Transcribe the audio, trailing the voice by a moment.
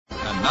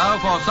now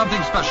for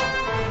something special.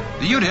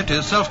 The unit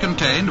is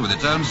self-contained with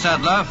its own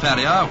saddler,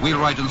 farrier,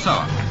 wheelwright, and so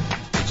on.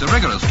 It's a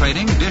rigorous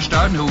training dished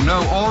out who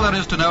know all there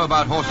is to know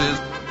about horses,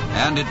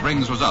 and it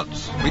brings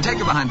results. We take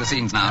you behind the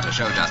scenes now to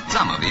show just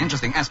some of the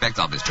interesting aspects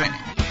of this training.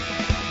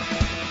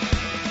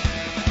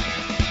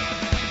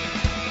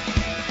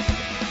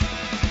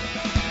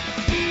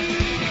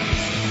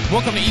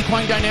 Welcome to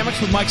Equine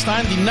Dynamics with Mike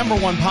Stein, the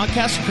 #1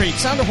 podcast to create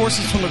sounder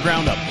horses from the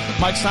ground up.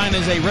 Mike Stein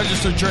is a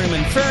registered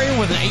journeyman farrier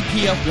with an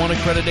APF1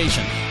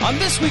 accreditation. On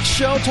this week's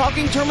show,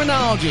 talking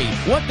terminology.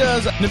 What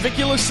does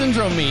navicular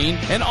syndrome mean?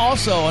 And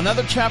also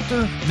another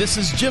chapter, This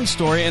is Jim's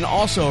Story, and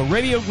also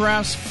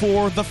radiographs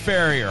for the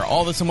farrier.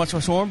 All this and much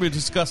more we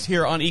discuss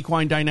here on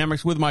Equine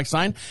Dynamics with Mike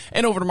Stein.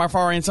 And over to my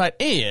far right side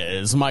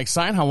is Mike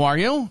Stein. How are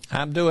you?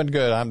 I'm doing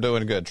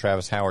good.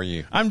 Travis, how are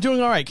you? I'm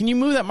doing all right. Can you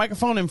move that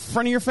microphone in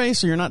front of your face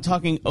so you're not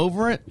talking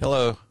over it?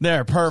 Hello.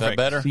 There, perfect. Is that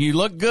better? You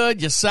look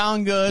good. You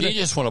sound good. You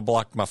just want to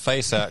block my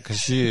face out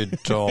because you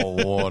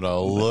don't want to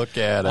look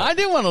at it. I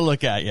do want to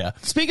look at you.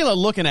 Speaking of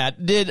looking at,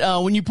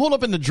 when you pulled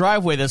up in the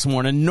driveway this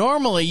morning,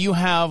 normally you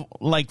have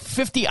like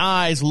 50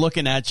 eyes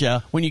looking at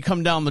you when you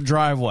come down the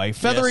driveway.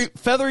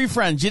 Feathery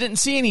friends. You didn't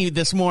see any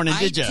this morning,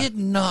 did you? I did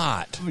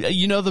not.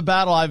 You know the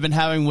battle I've been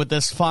having with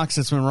this fox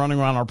that's been running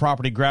around our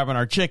property grabbing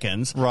our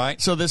chickens.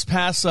 Right. So this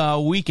past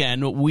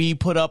weekend, we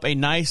put up a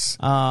nice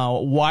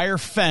wire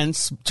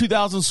fence,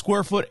 2,000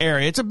 square foot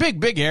area. It's a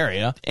big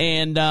area,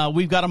 and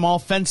we've got them all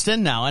fenced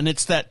in now, and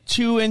it's that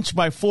 2-inch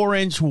by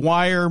 4-inch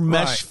wire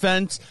mesh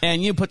fence,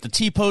 and you put the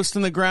T-post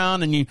in the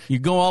ground, and you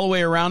go all the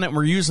way around it, and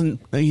we're using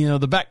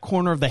the back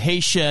corner of the hay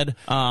shed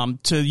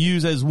to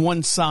use as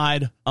one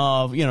side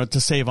of,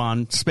 to save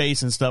on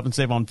space and stuff and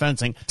save on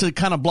fencing to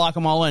kind of block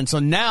them all in. So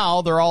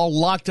now they're all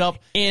locked up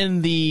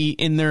in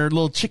their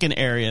little chicken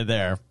area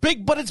there.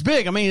 Big, but it's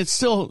big. I mean, it's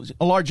still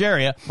a large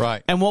area.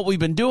 Right. And what we've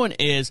been doing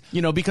is,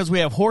 because we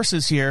have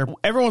horses here,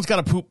 everyone's got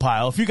a poop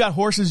pile. If you got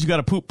horses, you got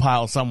a poop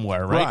pile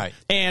somewhere, right? Right.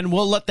 And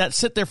we'll let that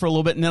sit there for a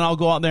little bit, and then I'll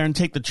go out there and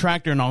take the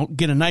tractor, and I'll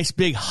get a nice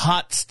big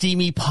hot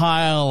steamy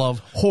pile of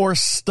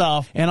horse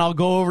stuff, and I'll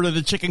go over to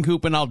the chicken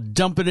coop and I'll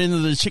dump it into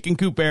the chicken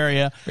coop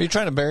area. Are you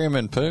trying to bury them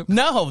in poop?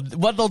 No,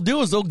 what they'll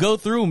do is they'll go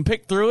through and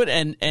pick through it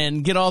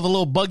and get all the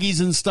little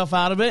buggies and stuff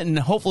out of it, and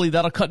hopefully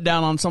that'll cut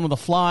down on some of the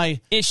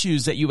fly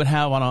issues that you would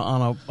have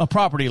on a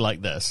property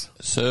like this.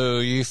 So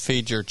you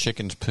feed your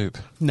chickens poop?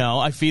 No,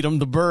 I feed them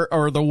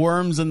the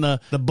worms and the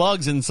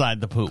bugs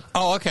inside the poop.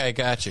 Oh, okay,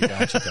 gotcha.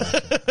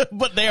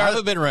 But they I are.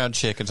 haven't been around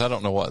chickens. I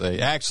don't know what they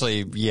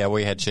actually. Yeah,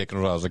 we had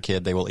chickens when I was a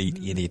kid. They will eat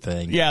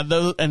anything. Yeah,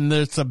 and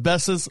there's the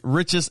bestest,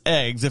 richest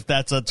eggs, if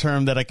that's a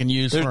term that I can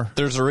use for.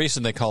 There's a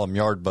reason they call them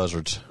yard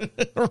buzzards.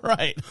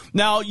 Right.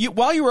 Now,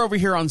 while you were over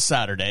here on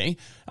Saturday,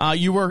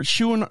 you were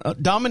shoeing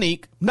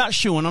Dominique. Not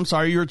shoeing, I'm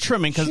sorry. You were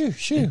trimming.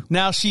 Shoe.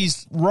 Now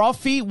she's raw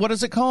feet. What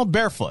is it called?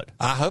 Barefoot.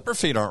 I hope her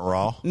feet aren't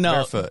raw. No.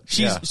 Barefoot.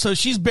 So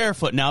she's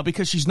barefoot now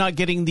because she's not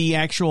getting the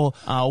actual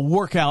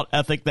workout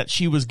ethic that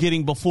she was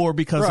getting before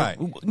because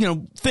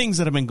of, things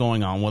that have been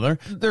going on with her.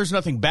 There's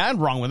nothing bad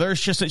wrong with her.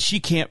 It's just that she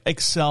can't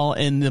excel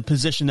in the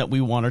position that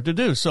we want her to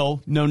do.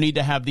 So no need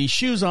to have these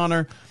shoes on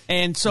her.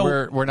 And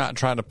so we're not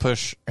trying to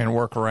push and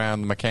work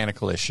around the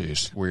mechanical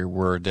issues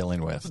we're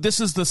dealing with. This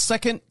is the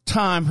second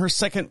time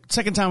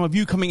of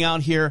you coming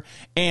out here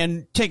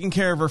and taking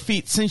care of her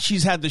feet since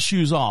she's had the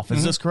shoes off.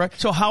 Is this correct?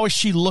 So how is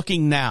she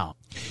looking now?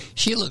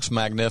 She looks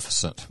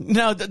magnificent.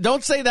 No,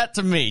 don't say that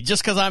to me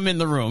just because I'm in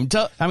the room.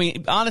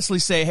 Honestly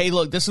say, hey,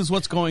 look, this is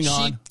what's going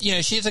on.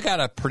 She's got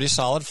a pretty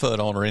solid foot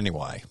on her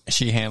anyway.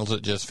 She handles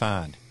it just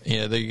fine.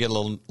 There you get a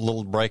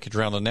little breakage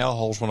around the nail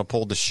holes. When I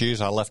pulled the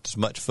shoes, I left as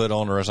much foot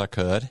on her as I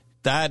could.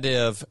 The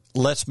idea of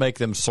let's make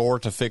them sore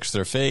to fix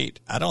their feet,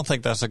 I don't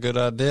think that's a good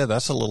idea.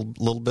 That's a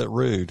little bit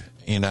rude,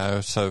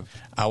 So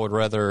I would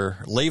rather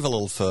leave a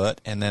little foot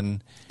and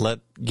then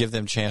give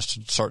them a chance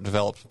to start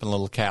developing a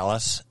little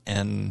callus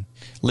and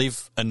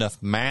leave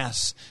enough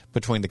mass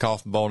between the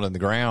coffin bone and the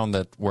ground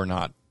that we're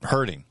not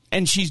hurting.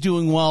 And she's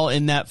doing well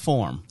in that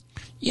form.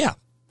 Yeah.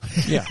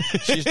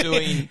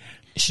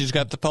 She's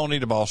got the pony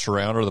to boss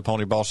around, or the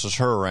pony bosses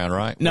her around,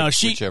 right? No,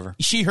 whichever.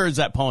 She herds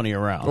that pony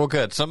around. Well,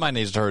 good. Somebody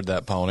needs to herd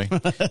that pony.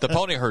 The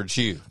pony herds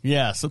you.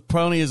 Yes, the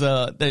pony she's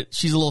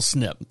a little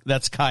snip.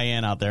 That's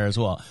Cayenne out there as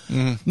well.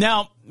 Mm-hmm.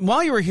 Now,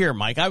 while you were here,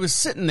 Mike, I was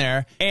sitting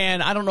there,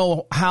 and I don't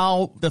know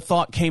how the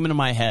thought came into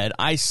my head.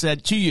 I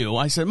said to you,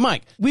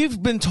 Mike,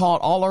 we've been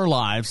taught all our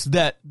lives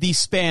that the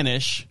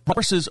Spanish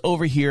horses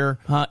over here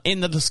in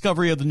the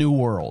discovery of the New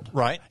World.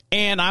 Right.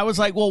 And I was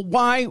like, well,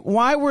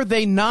 why were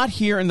they not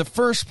here in the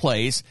first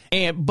place?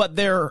 But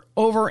they're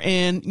over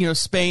in,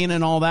 Spain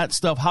and all that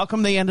stuff. How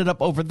come they ended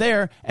up over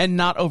there and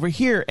not over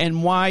here?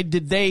 And why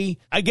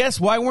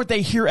weren't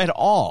they here at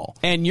all?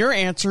 And your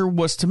answer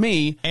was to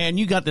me, and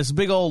you got this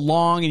big old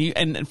long,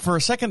 and for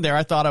a second there,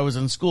 I thought I was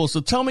in school. So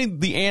tell me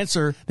the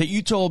answer that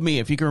you told me,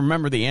 if you can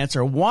remember the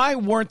answer. Why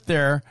weren't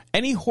there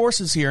any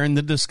horses here in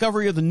the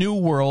discovery of the New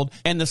World,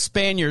 and the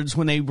Spaniards,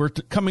 when they were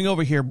coming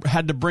over here,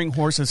 had to bring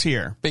horses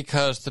here?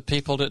 Because the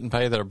people didn't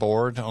pay their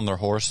board on their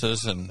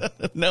horses? And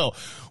No,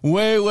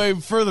 way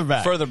further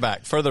back.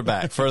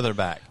 Further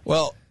back.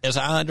 Well, as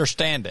I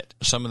understand it,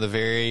 some of the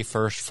very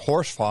first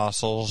horse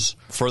fossils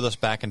furthest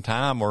back in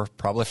time were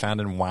probably found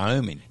in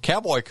Wyoming.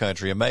 Cowboy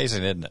country,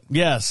 amazing, isn't it?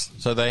 Yes.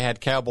 So they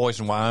had cowboys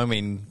in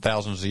Wyoming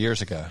thousands of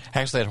years ago.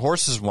 Actually, they had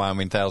horses in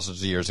Wyoming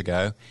thousands of years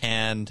ago.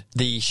 And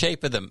the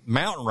shape of the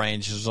mountain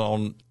ranges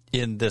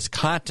in this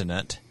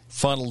continent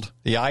funneled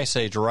the ice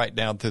age right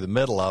down through the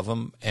middle of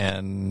them,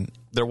 and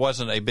there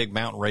wasn't a big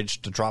mountain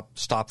range to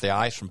stop the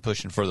ice from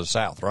pushing further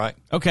south, right?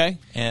 Okay.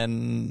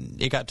 And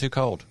it got too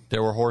cold.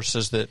 There were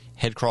horses that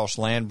had crossed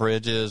land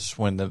bridges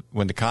when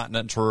the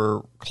continents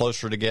were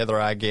closer together,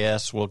 I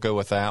guess. We'll go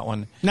with that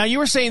one. Now, you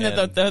were saying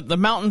that the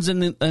mountains in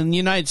the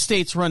United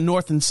States run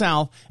north and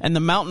south, and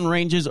the mountain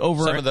ranges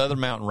over... Some of the other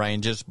mountain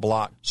ranges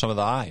blocked some of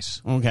the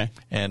ice. Okay.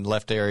 And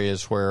left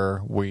areas where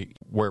it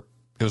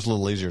was a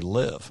little easier to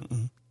live.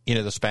 Mm-hmm. You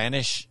know, the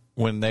Spanish,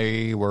 when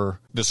they were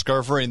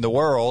discovering the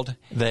world,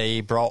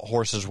 they brought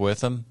horses with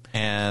them,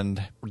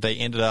 and they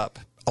ended up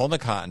on the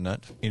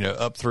continent, you know,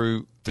 up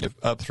through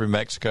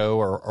Mexico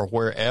or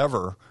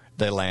wherever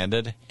they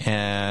landed.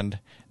 And,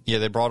 yeah,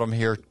 they brought them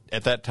here.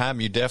 At that time,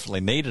 you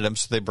definitely needed them,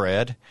 so they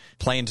bred.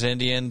 Plains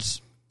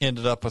Indians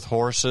ended up with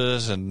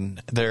horses,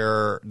 and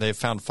they've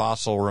found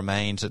fossil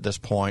remains at this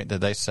point that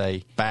they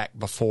say back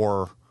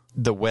before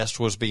the West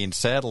was being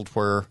settled,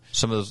 where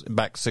some of those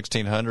back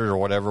 1600 or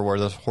whatever, where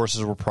the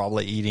horses were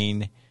probably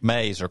eating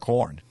maize or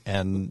corn.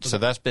 And so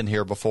that's been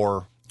here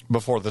before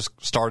this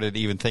started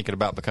even thinking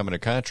about becoming a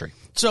country.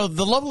 So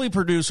the lovely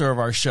producer of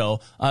our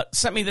show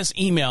sent me this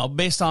email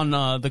based on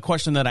the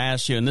question that I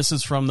asked you, and this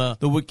is from the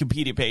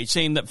Wikipedia page,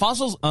 saying that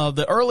fossils of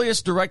the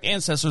earliest direct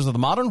ancestors of the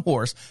modern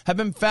horse have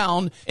been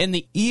found in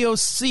the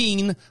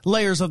Eocene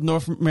layers of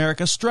North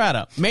America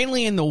strata,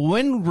 mainly in the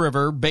Wind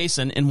River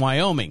Basin in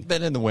Wyoming.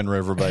 Been in the Wind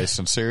River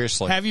Basin,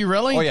 seriously. Have you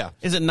really? Oh, yeah.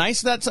 Is it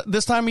nice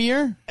this time of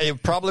year?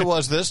 It probably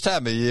was this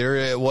time of year.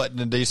 It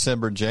wasn't in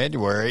December,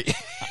 January.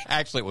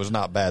 Actually, it was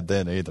not bad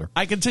then either.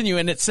 I continue,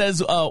 and it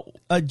says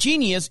a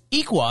genius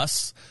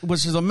equus,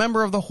 which is a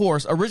member of the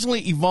horse,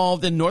 originally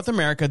evolved in North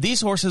America.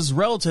 These horses'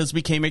 relatives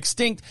became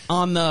extinct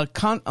on the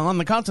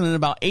continent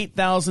about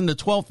 8,000 to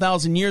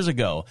 12,000 years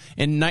ago.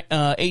 In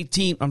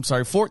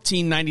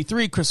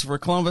 1493, Christopher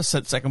Columbus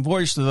set second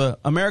voyage to the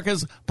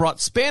Americas,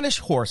 brought Spanish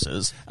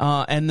horses,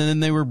 and then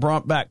they were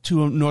brought back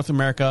to North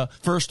America,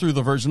 first through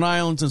the Virgin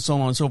Islands and so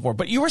on and so forth.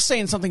 But you were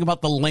saying something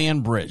about the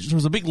land bridge. There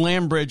was a big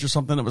land bridge or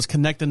something that was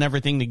connecting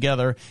everything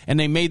together, and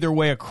they made their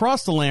way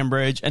across the land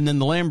bridge, and then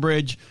the land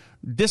bridge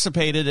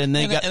dissipated, and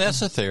and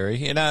that's a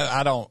theory. You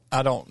know,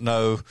 I don't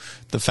know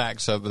the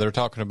facts of it. They're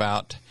talking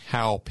about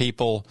how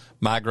people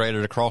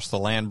migrated across the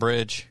land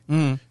bridge,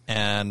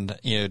 and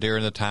you know,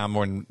 during the time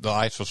when the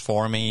ice was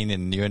forming,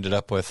 and you ended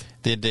up with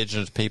the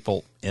indigenous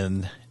people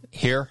in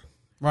here,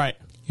 right?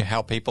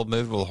 How people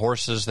moved with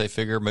horses, they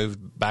figure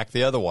moved back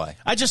the other way.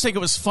 I just think it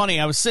was funny.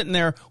 I was sitting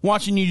there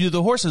watching you do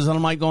the horses, and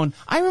I'm like going,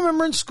 I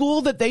remember in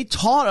school that they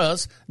taught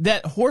us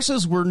that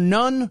horses were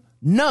none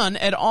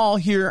at all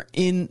here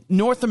in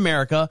North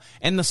America,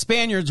 and the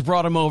Spaniards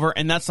brought them over,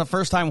 and that's the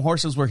first time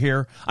horses were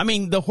here. I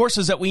mean, the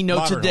horses that we know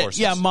modern today.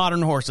 Horses. Yeah,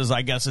 modern horses,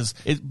 I guess, is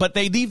but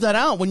they leave that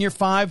out when you're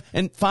 5,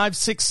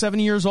 6, 7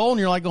 years old, and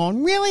you're like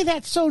going, really?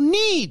 That's so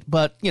neat.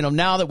 But, you know,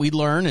 now that we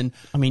learn, and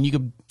I mean, you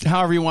could,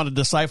 however you want to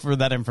decipher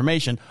that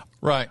information.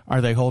 Right. Are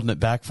they holding it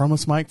back from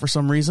us, Mike, for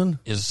some reason?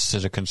 Is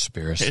it a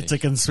conspiracy? It's a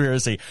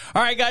conspiracy.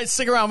 All right, guys,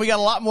 stick around. We got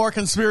a lot more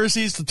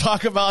conspiracies to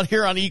talk about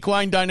here on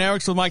Equine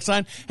Dynamics with Mike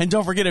Stein. And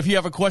don't forget, if you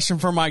have a question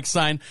for Mike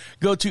Stein,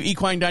 go to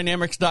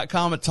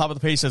equinedynamics.com. At the top of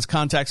the page says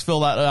contacts.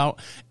 Fill that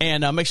out.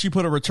 And make sure you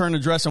put a return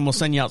address, and we'll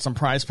send you out some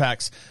prize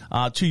packs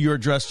to your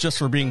address just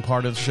for being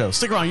part of the show.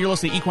 Stick around. You're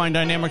listening to Equine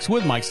Dynamics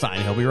with Mike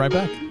Stein. He'll be right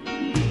back.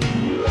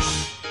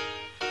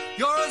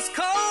 You're as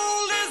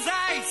cold as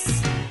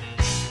ice.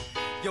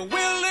 You're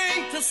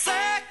willing to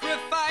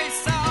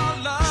sacrifice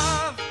our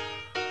love.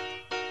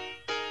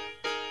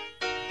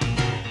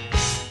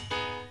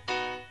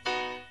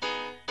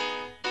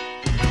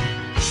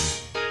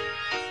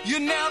 You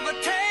never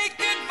take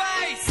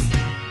advice.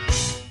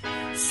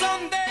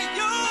 Someday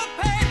you'll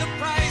pay the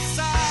price.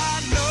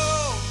 I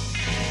know.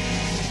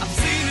 I've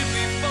seen it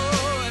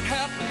before. It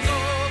happens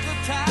all the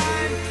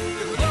time.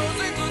 You're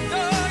closing the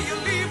door. You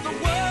leave the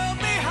world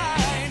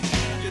behind.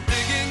 You're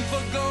digging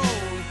for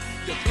gold.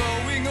 You're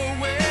throwing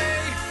away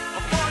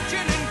a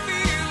fortune and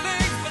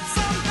feelings, but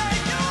someday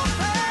you'll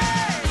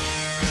pay.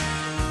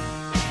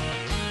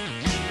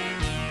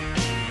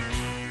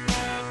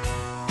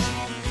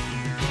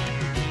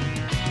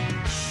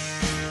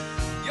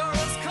 You're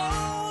as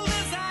cold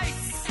as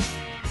ice.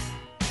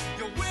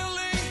 You're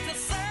willing to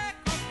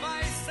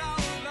sacrifice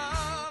our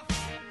love.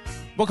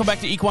 Welcome back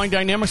to Equine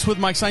Dynamics with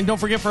Mike Stein. Don't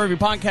forget, for every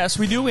podcast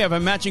we do, we have a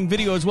matching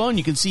video as well, and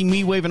you can see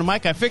me waving a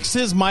mic. I fixed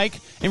his mic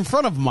in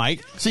front of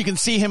Mike, so you can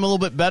see him a little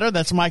bit better.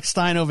 That's Mike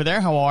Stein over there.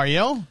 How are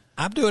you?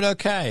 I'm doing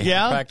okay.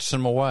 Yeah?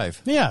 Practicing my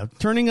wave. Yeah,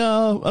 unscrewing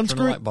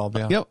light bulb,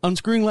 yeah. Yep,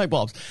 unscrewing light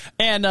bulbs.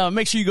 And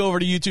make sure you go over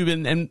to YouTube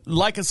and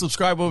like and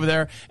subscribe over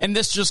there. And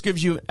this just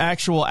gives you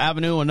actual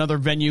avenue, another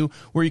venue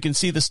where you can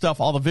see the stuff,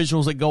 all the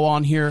visuals that go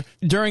on here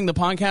during the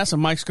podcast.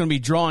 And Mike's going to be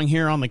drawing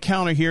here on the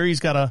counter here. He's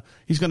going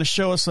to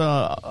show us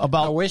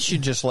about. I wish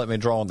you'd just let me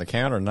draw on the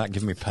counter and not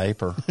give me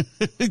paper.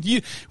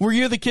 Were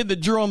you the kid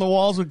that drew on the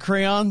walls with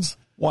crayons?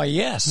 Why,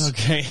 yes.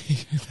 Okay.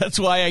 That's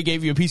why I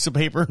gave you a piece of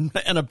paper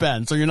and a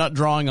pen, so you're not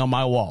drawing on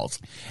my walls.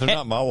 They're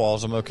not my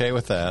walls. I'm okay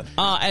with that.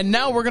 And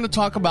now we're going to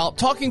talk about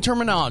talking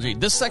terminology.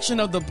 This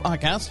section of the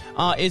podcast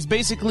is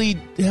basically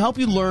to help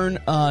you learn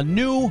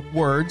new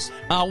words.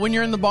 When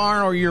you're in the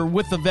barn or you're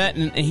with the vet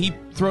and he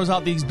throws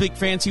out these big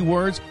fancy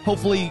words,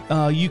 hopefully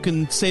you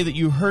can say that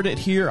you heard it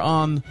here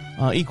on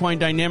Equine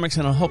Dynamics,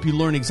 and it'll help you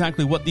learn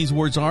exactly what these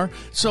words are.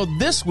 So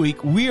this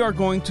week, we are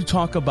going to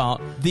talk about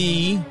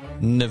the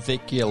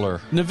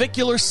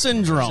Navicular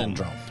syndrome.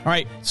 All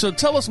right. So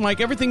tell us,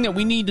 Mike, everything that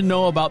we need to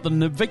know about the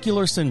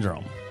navicular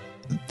syndrome.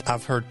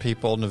 I've heard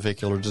people,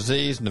 navicular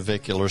disease,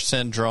 navicular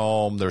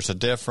syndrome. There's a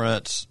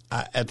difference.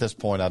 At this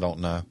point, I don't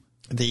know.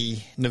 The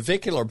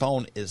navicular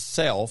bone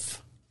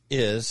itself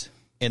is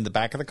in the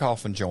back of the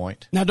coffin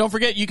joint. Now, don't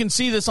forget, you can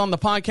see this on the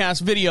podcast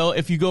video.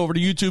 If you go over to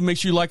YouTube, make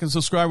sure you like and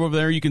subscribe over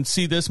there. You can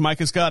see this. Mike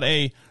has got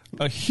a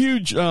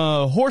huge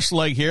horse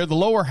leg here, the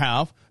lower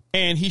half,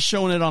 and he's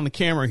showing it on the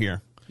camera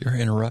here. You're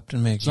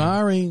interrupting me again.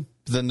 Sorry.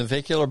 The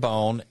navicular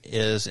bone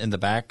is in the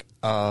back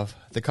of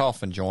the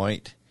coffin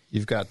joint.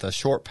 You've got the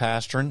short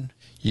pastern,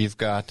 you've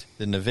got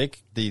the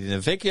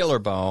navicular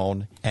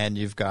bone, and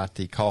you've got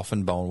the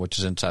coffin bone, which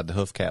is inside the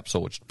hoof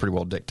capsule, which pretty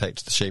well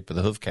dictates the shape of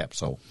the hoof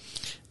capsule.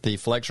 The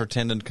flexor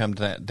tendon comes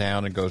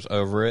down and goes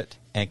over it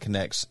and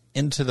connects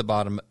into the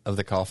bottom of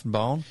the coffin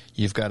bone.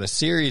 You've got a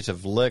series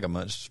of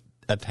ligaments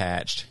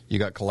attached. You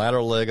got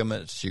collateral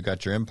ligaments, you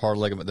got your impart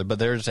ligament, but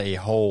there's a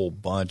whole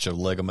bunch of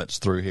ligaments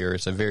through here.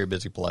 It's a very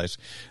busy place.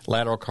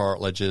 Lateral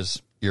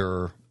cartilages,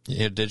 your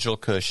digital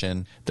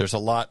cushion. There's a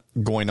lot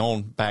going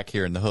on back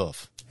here in the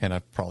hoof. And I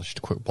probably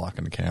should quit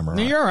blocking the camera.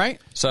 Right? You're all right.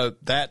 So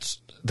that's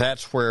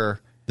where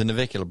the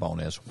navicular bone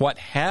is. What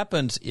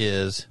happens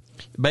is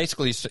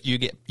basically you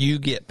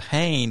get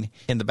pain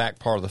in the back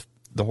part of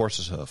the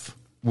horse's hoof.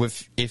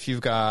 If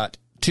you've got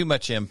too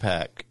much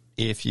impact,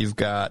 if you've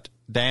got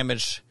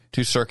damage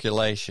to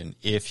circulation,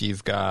 if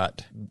you've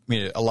got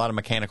a lot of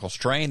mechanical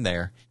strain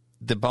there,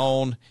 the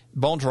bones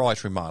are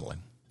always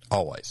remodeling,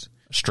 always.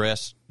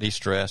 Stress,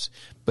 de-stress.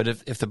 But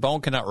if the bone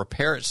cannot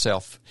repair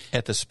itself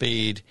at the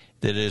speed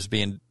that it is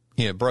being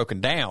broken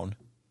down,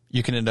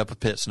 you can end up with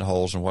pits and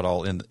holes and what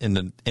all in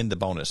the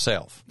bone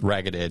itself,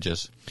 ragged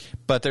edges.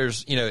 But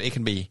there's it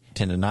can be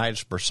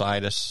tendonitis,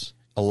 bursitis,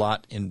 a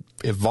lot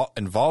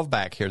involved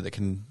back here that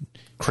can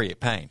create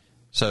pain.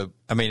 So,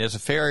 as a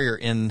farrier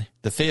in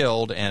the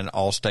field, and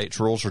all states'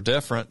 rules are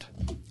different,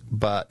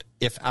 but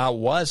if I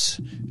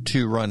was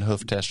to run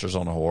hoof testers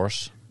on a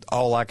horse,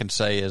 all I can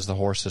say is the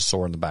horse is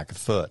sore in the back of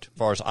the foot. As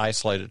far as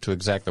isolate it to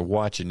exactly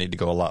what, you need to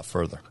go a lot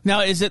further.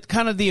 Now, is it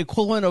kind of the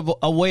equivalent of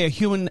a way a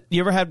human... You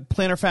ever had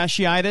plantar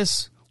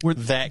fasciitis?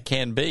 That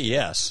can be,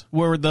 yes.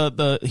 Where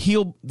the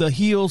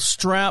heel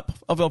strap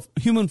of a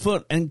human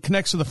foot and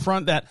connects to the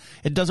front, that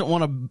it doesn't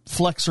want to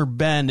flex or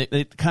bend.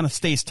 It kind of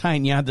stays tight,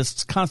 and you have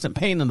this constant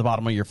pain in the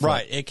bottom of your foot.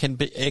 Right. It can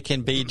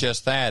be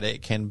just that.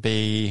 It can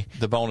be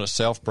the bone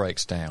itself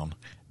breaks down.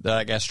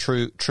 I guess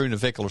true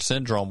navicular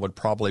syndrome would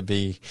probably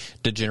be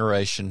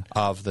degeneration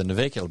of the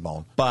navicular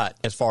bone. But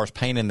as far as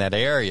pain in that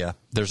area,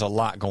 there's a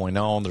lot going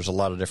on. There's a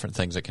lot of different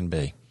things it can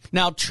be.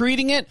 Now,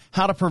 treating it,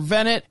 how to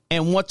prevent it,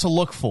 and what to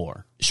look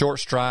for. Short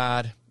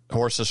stride.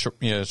 Horses,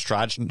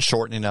 stride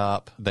shortening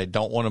up. They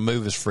don't want to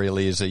move as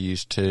freely as they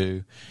used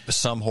to.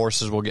 Some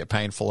horses will get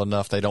painful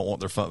enough they don't want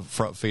their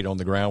front feet on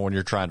the ground when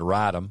you're trying to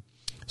ride them.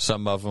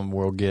 Some of them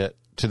will get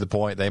to the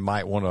point they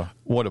might want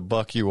to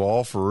buck you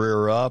off or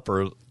rear up,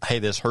 or, hey,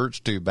 this hurts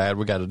too bad,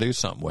 we got to do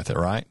something with it,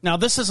 right? Now,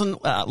 this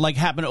isn't like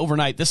happen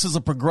overnight. This is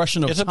a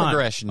progression of time. It's a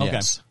progression, okay.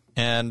 Yes.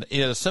 And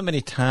so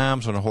many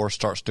times when a horse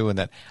starts doing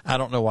that, I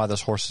don't know why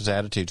this horse's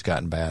attitude's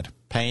gotten bad.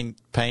 Pain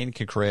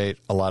can create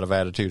a lot of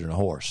attitude in a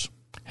horse.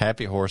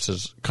 Happy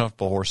horses,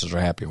 comfortable horses are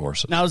happy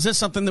horses. Now, is this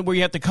something that where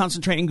you have to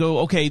concentrate and go,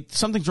 okay,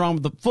 something's wrong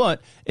with the foot?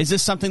 Is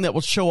this something that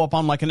will show up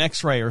on like an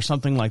X-ray or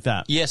something like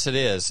that? Yes, it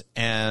is.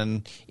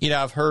 And,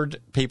 I've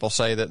heard people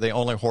say that the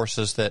only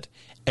horses that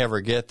ever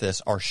get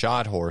this are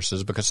shod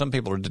horses, because some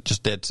people are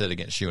just dead set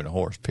against shoeing a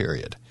horse,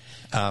 period.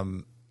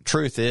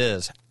 Truth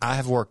is, I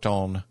have worked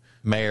on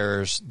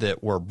mares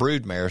that were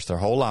brood mares their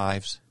whole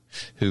lives,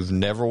 who've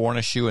never worn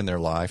a shoe in their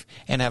life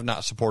and have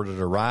not supported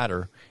a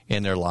rider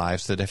in their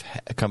lives that have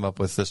come up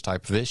with this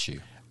type of issue.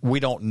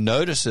 We don't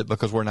notice it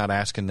because we're not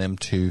asking them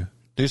to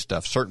do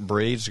stuff. Certain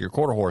breeds, your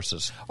quarter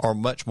horses, are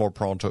much more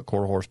prone to it.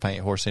 Quarter horse,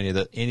 paint horse,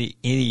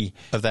 any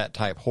of that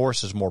type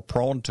horse is more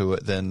prone to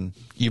it than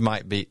you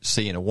might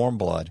see in a warm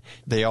blood.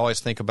 They always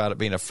think about it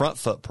being a front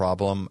foot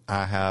problem.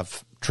 I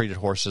have treated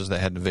horses that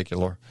had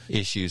navicular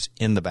issues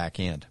in the back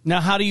end. Now,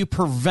 how do you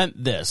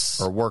prevent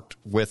this? Or worked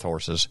with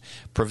horses.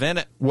 Prevent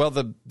it. Well,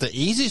 the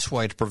easiest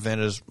way to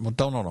prevent it is, well,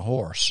 don't own a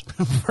horse.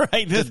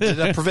 Right.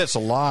 That prevents a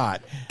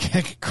lot.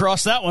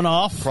 Cross that one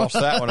off. Cross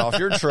that one off.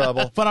 You're in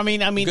trouble. But I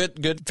mean,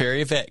 good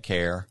farrier vet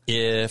care.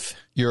 If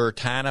you're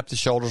tying up the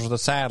shoulders with a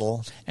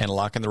saddle and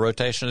locking the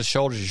rotation of the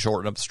shoulders, you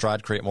shorten up the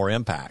stride, create more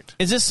impact.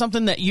 Is this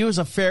something that you as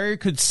a farrier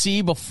could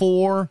see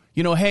before?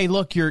 Hey,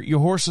 look, your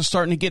horse is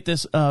starting to get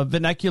this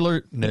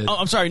navicular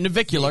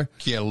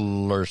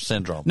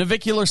syndrome.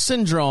 Navicular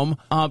syndrome.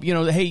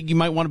 Hey, you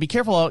might want to be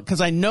careful because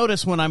I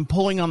notice when I'm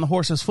pulling on the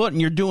horse's foot and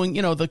you're doing,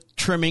 the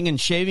trimming and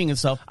shaving and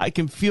stuff, I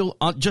can feel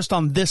just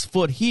on this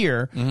foot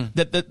here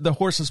that the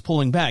horse is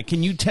pulling back.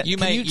 Can you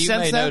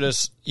sense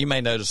that? You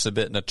may notice a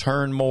bit in a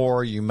turn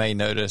more. You may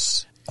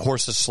notice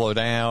horses slow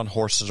down.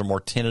 Horses are more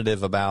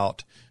tentative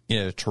about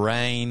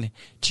terrain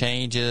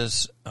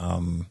changes.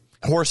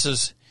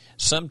 Horses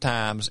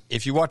sometimes,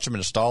 if you watch them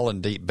in a stall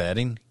in deep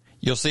bedding,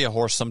 you'll see a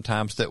horse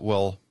sometimes that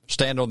will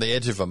stand on the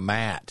edge of a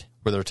mat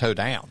with their toe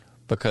down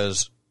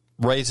because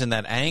raising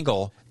that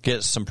angle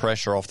gets some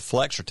pressure off the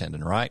flexor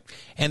tendon, right?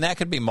 And that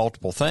could be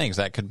multiple things.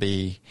 That could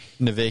be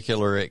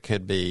navicular. It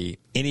could be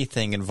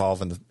anything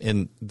involving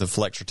in the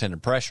flexor tendon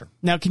pressure.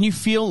 Now, can you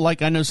feel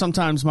like, I know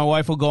sometimes my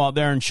wife will go out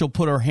there and she'll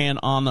put her hand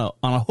on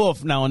a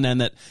hoof now and then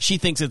that she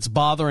thinks it's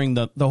bothering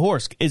the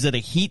horse. Is it a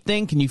heat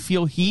thing? Can you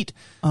feel heat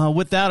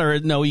with that, or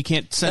no, you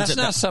can't sense it?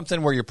 That's not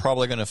something where you're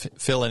probably going to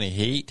feel any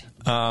heat.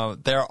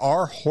 There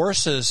are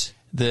horses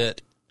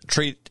that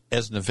treat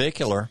as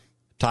navicular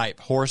type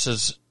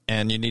horses,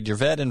 and you need your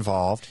vet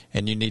involved,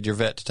 and you need your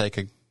vet to take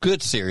a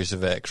good series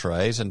of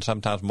x-rays and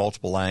sometimes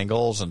multiple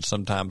angles and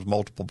sometimes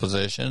multiple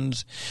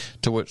positions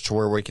to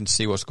where we can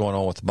see what's going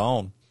on with the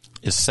bone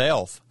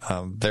itself.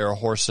 There are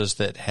horses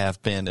that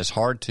have been, it's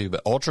hard to,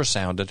 but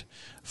ultrasounded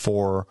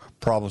for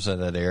problems in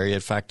that area.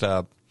 In fact,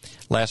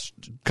 last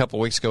couple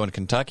of weeks ago in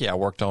Kentucky, I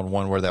worked on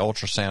one where the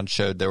ultrasound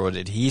showed there were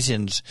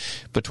adhesions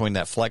between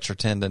that flexor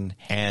tendon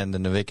and the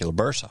navicular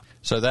bursa.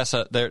 So that's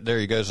there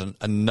you goes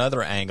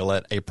another angle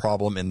at a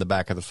problem in the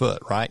back of the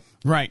foot, right?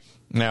 Right.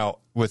 Now,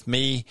 with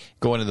me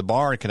going to the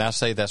barn, can I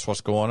say that's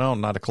what's going on?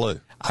 Not a clue.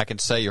 I can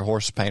say your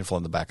horse is painful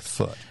in the back of the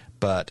foot,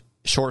 but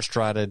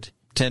short-strided,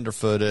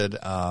 tender-footed,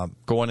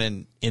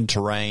 going in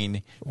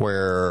terrain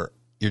where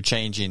you're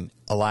changing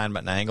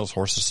alignment and angles.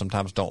 Horses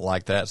sometimes don't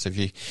like that. So if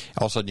you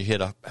all of a sudden you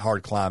hit a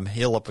hard climb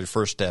hill up your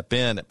first step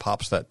in, it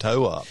pops that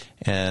toe up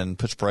and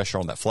puts pressure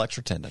on that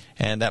flexor tendon.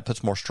 And that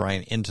puts more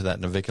strain into that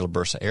navicular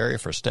bursa area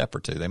for a step or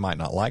two. They might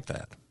not like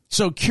that.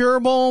 So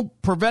curable,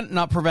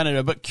 not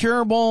preventative, but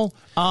curable.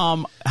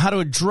 How to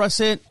address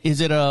it?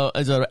 Is it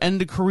an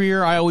end of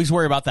career? I always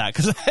worry about that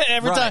because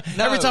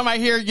every time I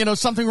hear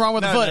something wrong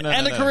with the foot,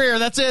 end of career.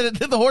 That's it.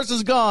 The horse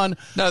is gone.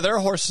 No, there are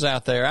horses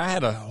out there. I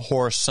had a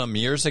horse some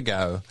years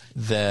ago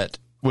that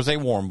was a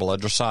warm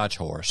blood dressage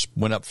horse.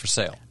 Went up for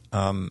sale.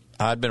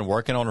 I'd been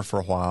working on her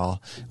for a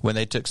while. When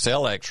they took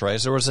cell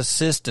X-rays, there was a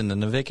cyst in the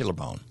navicular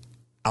bone.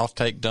 I'll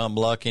take dumb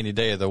luck any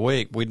day of the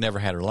week. We'd never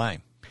had her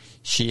lame.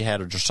 She had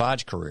a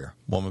dressage career.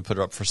 Woman put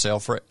her up for sale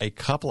for a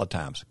couple of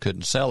times.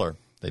 Couldn't sell her.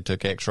 They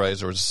took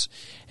x-rays. There was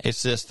a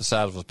cyst the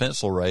size of a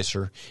pencil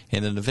eraser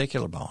in the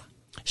navicular bone.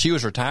 She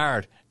was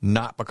retired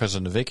not because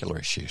of navicular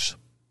issues.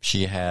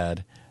 She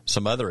had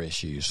some other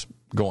issues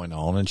going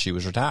on, and she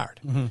was retired.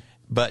 Mm-hmm.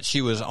 But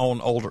she was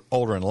on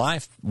older in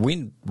life.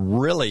 We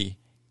really,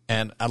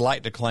 and I'd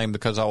like to claim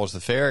because I was the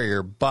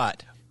farrier,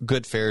 but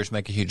good farriers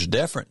make a huge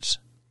difference.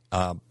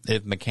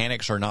 If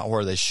mechanics are not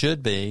where they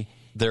should be,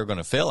 they're going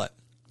to feel it.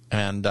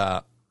 And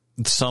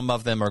some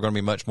of them are going to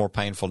be much more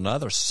painful than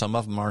others. Some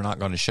of them are not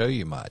going to show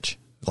you much.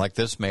 Like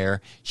this mare,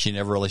 she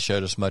never really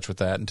showed us much with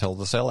that until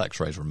the cell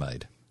x-rays were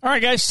made. All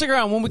right, guys, stick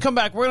around. When we come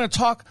back, we're going to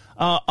talk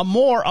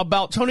more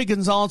about Tony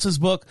Gonzalez's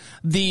book,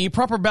 The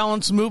Proper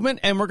Balance Movement,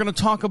 and we're going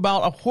to talk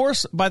about a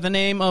horse by the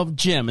name of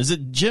Jim. Is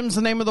it Jim's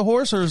the name of the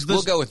horse, or is this?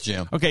 We'll go with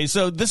Jim. Okay,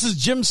 so this is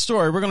Jim's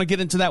story. We're going to get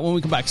into that when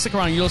we come back. Stick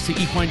around. You'll see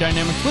Equine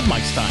Dynamics with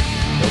Mike Stein.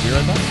 We'll be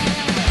right back.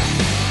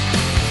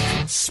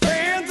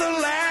 Spent the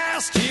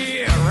last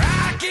year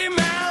Rocky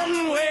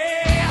Mountain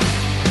way.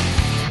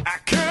 I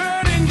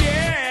couldn't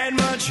get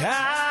much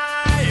higher.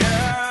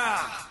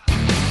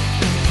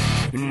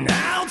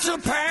 Now to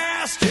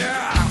pasture,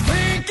 I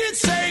think it's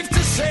safe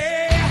to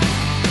say,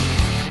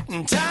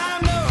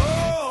 time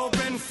to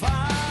open fire.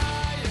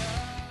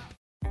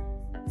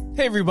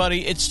 Hey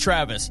everybody, it's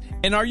Travis.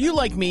 And are you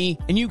like me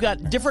and you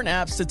got different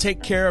apps to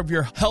take care of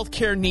your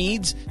healthcare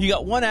needs? You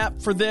got one app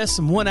for this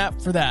and one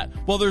app for that.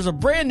 Well, there's a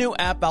brand new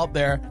app out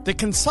there that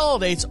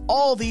consolidates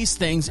all these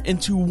things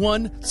into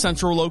one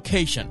central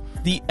location.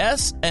 The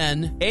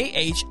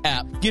SNAH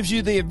app gives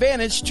you the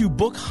advantage to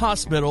book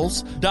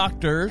hospitals,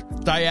 doctors,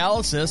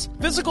 dialysis,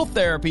 physical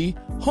therapy,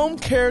 home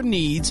care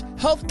needs,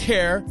 health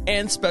care,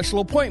 and special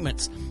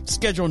appointments.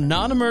 Schedule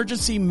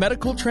non-emergency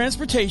medical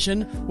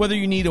transportation, whether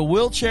you need a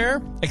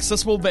wheelchair,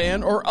 accessible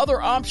van, or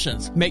other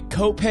options. Make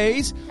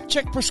co-pays,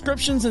 check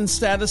prescriptions and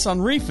status on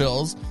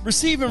refills,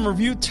 receive and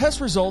review test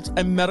results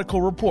and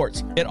medical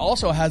reports. It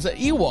also has an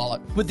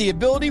e-wallet with the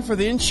ability for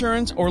the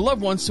insurance or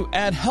loved ones to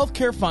add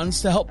healthcare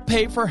funds to help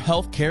pay for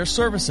healthcare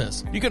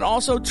services. You can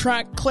also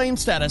track claim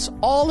status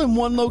all in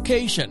one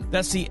location.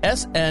 That's the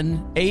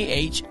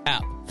SNAH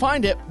app.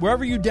 Find it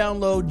wherever you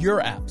download your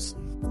apps.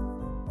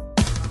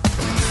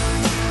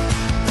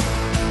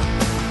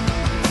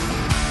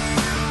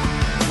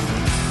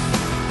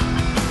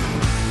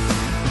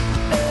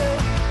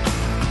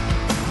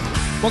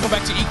 Welcome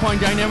back to Equine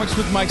Dynamics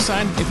with Mike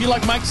Stein. If you'd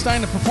like Mike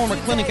Stein to perform a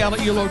clinic out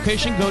at your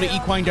location, go to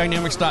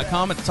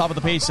equinedynamics.com. At the top of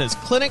the page says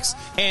clinics,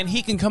 and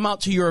he can come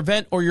out to your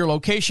event or your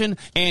location,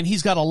 and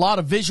he's got a lot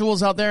of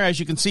visuals out there. As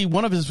you can see,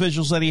 one of his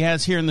visuals that he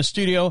has here in the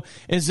studio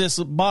is this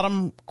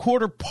bottom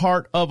quarter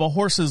part of a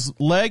horse's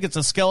leg. It's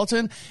a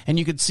skeleton, and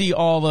you can see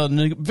all the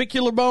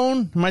navicular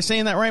bone. Am I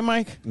saying that right,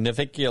 Mike?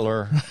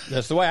 Navicular.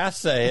 That's the way I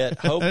say it.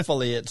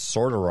 Hopefully it's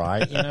sort of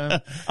right, you know.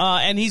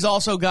 And he's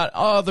also got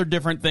other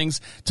different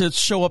things to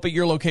show up at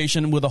your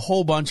location with a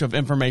whole bunch of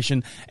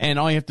information, and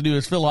all you have to do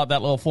is fill out that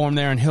little form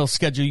there, and he'll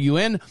schedule you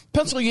in,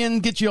 pencil you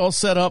in, get you all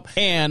set up,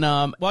 and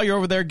while you're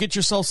over there, get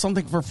yourself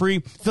something for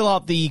free. Fill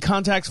out the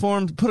contacts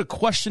form, put a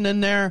question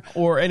in there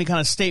or any kind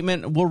of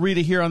statement. We'll read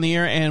it here on the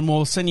air, and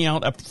we'll send you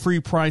out a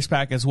free prize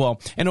pack as well.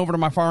 And over to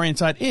my far right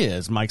side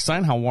is Mike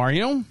Stein. How are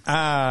you?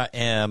 I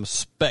am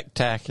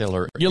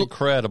spectacular,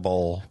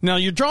 incredible. Now,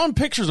 you're drawing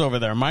pictures over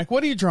there, Mike.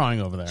 What are you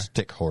drawing over there?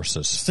 Stick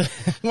horses.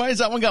 Why has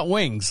that one got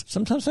wings?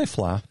 Sometimes they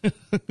fly.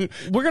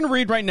 We're going to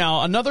read right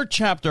now another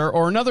chapter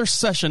or another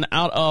session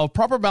out of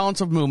Proper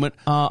Balance of Movement,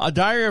 A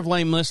Diary of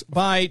Lameness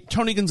by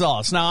Tony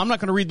Gonzalez. Now, I'm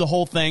not going to read the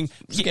whole thing.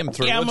 Skim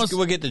through. Yeah,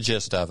 We'll get the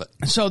gist of it.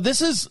 So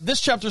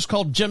this chapter is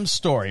called Jim's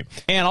Story,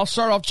 and I'll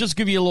start off, just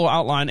give you a little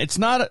outline. It's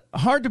not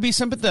hard to be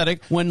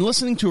sympathetic when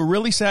listening to a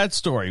really sad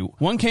story.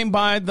 One came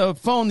by the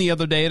phone the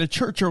other day at a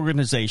church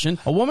organization.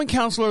 A woman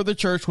counselor of the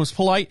church was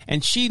polite,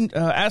 and she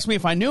asked me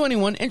if I knew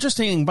anyone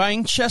interested in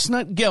buying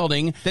chestnut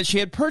gelding that she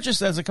had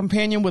purchased as a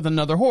companion with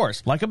another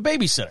horse, like a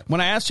babysitter.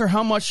 When I asked her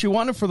how much she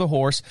wanted for the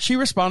horse, she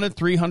responded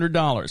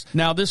 $300.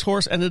 Now, this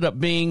horse ended up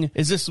being,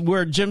 is this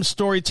where Jim's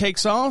story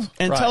takes off?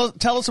 And right.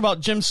 tell us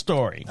about Jim's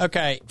story.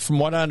 Okay, from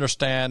what I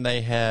understand,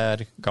 they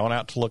had gone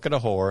out to look at a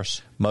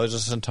horse.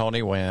 Moses and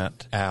Tony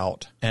went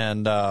out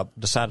and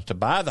decided to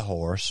buy the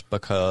horse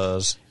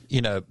because,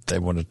 you know, they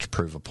wanted to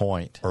prove a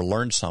point or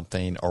learn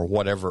something or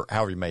whatever,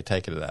 however you may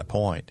take it at that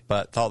point,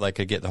 but thought they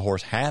could get the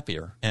horse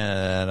happier.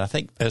 And I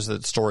think as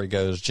the story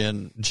goes,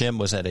 Jim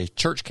was at a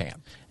church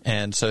camp.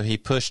 And so he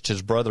pushed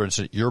his brother and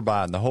said, "You're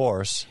buying the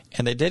horse."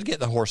 And they did get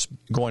the horse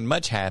going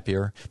much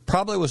happier.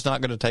 Probably was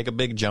not going to take a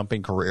big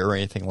jumping career or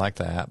anything like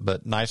that,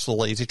 but nice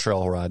little easy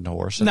trail riding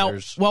horse. And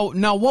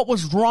now what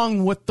was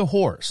wrong with the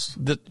horse?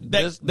 This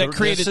is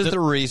the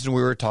reason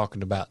we were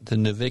talking about the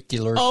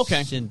navicular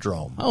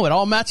syndrome. Oh, it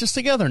all matches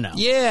together now.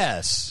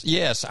 Yes.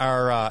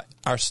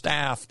 Our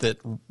staff that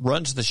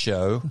runs the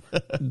show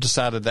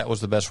decided that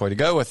was the best way to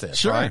go with this.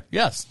 Sure. Right?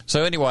 Yes.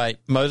 So anyway,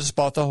 Moses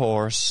bought the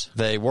horse.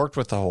 They worked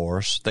with the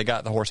horse. They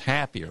got the horse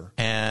happier.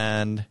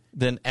 And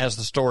then as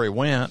the story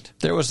went,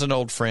 there was an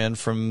old friend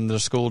from the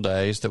school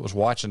days that was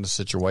watching the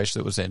situation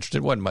that was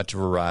interested. Wasn't much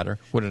of a rider.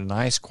 Wanted a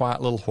nice, quiet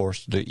little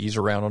horse to ease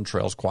around on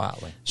trails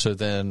quietly. So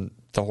then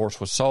the horse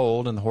was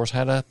sold, and the horse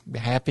had a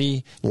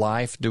happy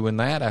life doing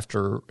that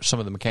after some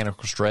of the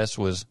mechanical stress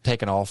was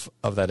taken off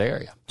of that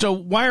area. So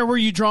why were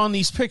you drawing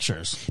these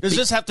pictures? Does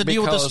this have to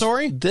deal with the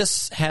story?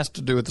 This has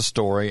to do with the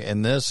story,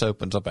 and this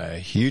opens up a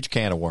huge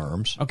can of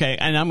worms. Okay,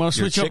 and I'm going to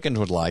switch. Your chickens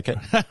would like it.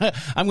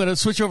 I'm going to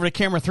switch over to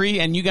camera 3,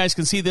 and you guys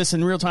can see this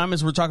in real time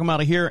as we're talking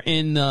about it here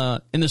in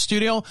the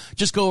studio.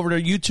 Just go over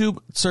to YouTube,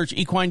 search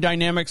Equine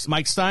Dynamics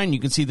Mike Stein. You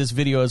can see this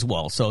video as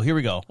well. So here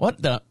we go. What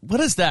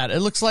is that? It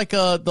looks like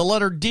the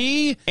letter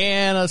D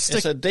and a stick.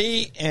 It's a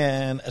D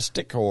and a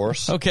stick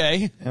horse.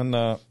 Okay. And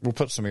we'll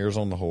put some ears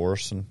on the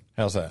horse. And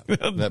how's that? Is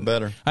that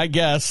better? I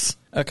guess.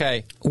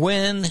 Okay.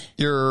 When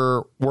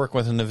you're working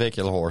with a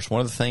navicular horse,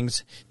 one of the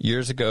things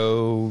years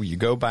ago, you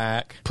go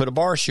back, put a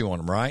bar shoe on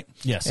them, right?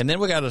 Yes. And then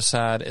we got to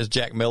decide, as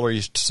Jack Miller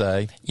used to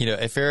say,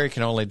 a farrier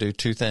can only do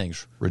two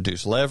things: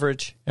 reduce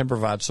leverage and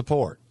provide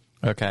support.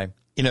 Okay.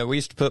 We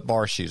used to put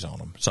bar shoes on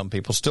them. Some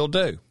people still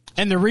do.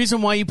 And the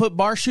reason why you put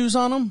bar shoes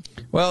on them?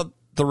 Well,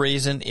 the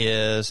reason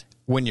is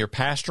when your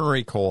pastern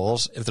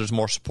recoils, if there's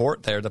more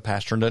support there, the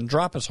pastern doesn't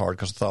drop as hard,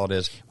 because the thought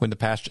is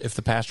if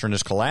the pastern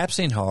is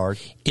collapsing hard,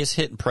 it's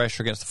hitting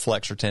pressure against the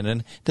flexor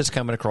tendon that's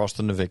coming across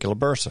the navicular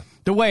bursa.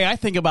 The way I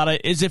think about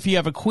it is if you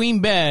have a queen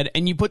bed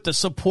and you put the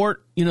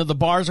support, the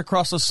bars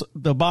across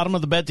the bottom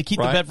of the bed to keep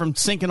the bed from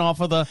sinking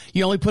off of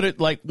you only put it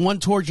like one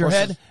towards your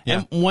head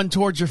and one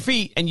towards your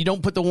feet, and you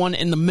don't put the one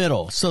in the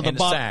middle. So and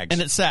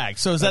it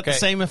sags. So is that the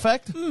same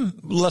effect?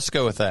 Let's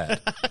go with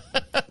that.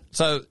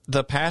 So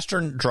the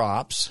pastern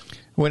drops.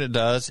 When it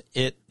does,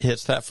 it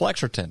hits that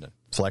flexor tendon.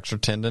 Flexor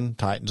tendon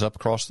tightens up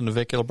across the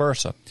navicular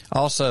bursa.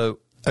 Also,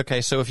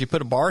 so if you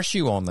put a bar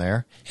shoe on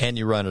there and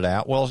you run it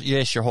out, well,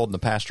 yes, you're holding the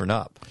pastern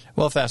up.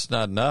 Well, if that's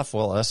not enough,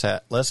 well, let's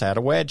add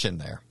a wedge in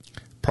there.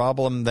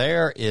 Problem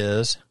there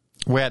is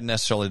we hadn't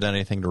necessarily done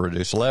anything to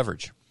reduce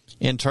leverage.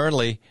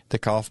 Internally, the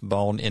coffin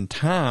bone in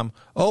time,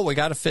 we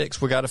got to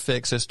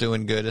fix, it's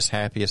doing good, it's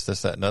happy, it's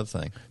this, that, and other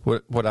thing.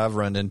 What I've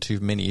run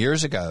into many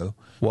years ago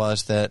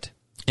was that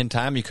in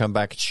time you come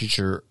back and shoot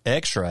your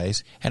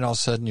x-rays, and all of a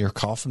sudden your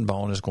coffin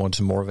bone is going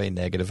to more of a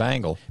negative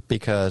angle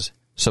because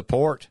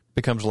support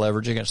becomes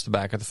leverage against the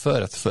back of the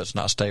foot. If the foot's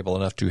not stable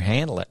enough to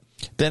handle it,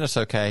 then it's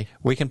okay.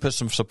 We can put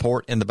some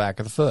support in the back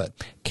of the foot.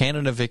 Can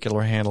a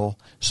navicular handle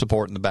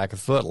support in the back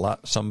of the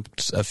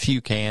foot? A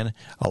few can,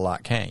 a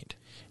lot can't.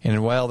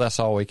 And, well, that's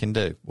all we can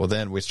do. Well,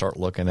 then we start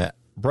looking at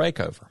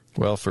breakover.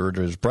 Well, if we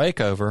reduce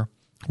breakover,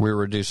 we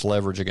reduce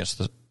leverage against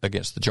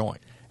the joint.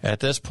 At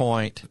this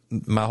point,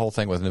 my whole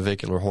thing with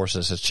navicular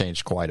horses has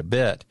changed quite a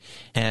bit.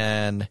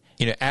 And,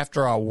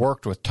 after I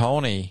worked with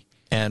Tony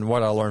and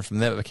what I learned from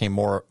them, it became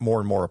more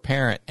and more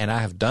apparent. And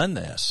I have done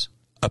this,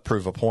 a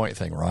prove a point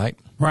thing, right?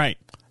 Right.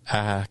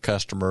 I had a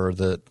customer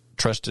that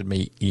trusted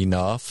me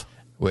enough,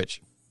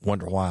 which...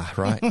 wonder why,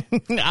 right?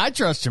 I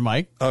trust you,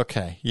 Mike.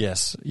 Okay,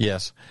 yes.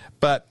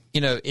 But,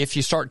 if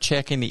you start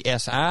checking the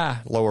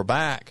SI lower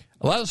back,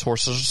 a lot of those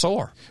horses are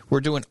sore.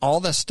 We're doing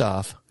all this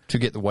stuff to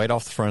get the weight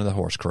off the front of the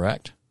horse,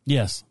 correct?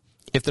 Yes.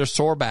 If they're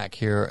sore back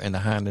here and the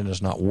hind end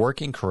is not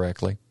working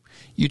correctly,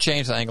 you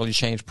change the angle, you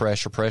change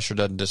pressure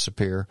doesn't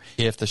disappear.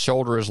 If the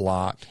shoulder is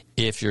locked,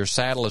 if your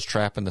saddle is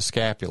trapping the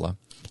scapula,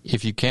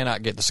 if you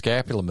cannot get the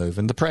scapula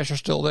moving, the pressure's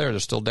still there,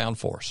 there's still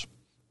downforce.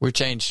 We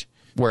change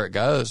where it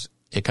goes.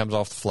 It comes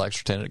off the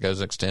flexor tendon, it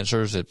goes to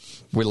extensors,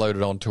 we load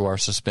it onto our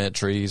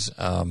suspensories,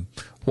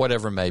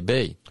 whatever it may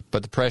be.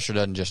 But the pressure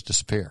doesn't just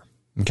disappear.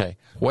 Okay.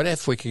 What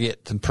if we could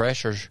get the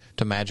pressure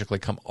to magically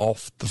come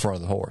off the front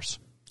of the horse?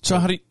 So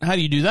how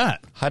do you do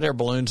that? Hot air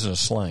balloons in a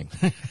sling.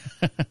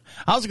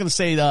 I was going to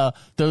say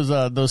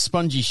those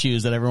spongy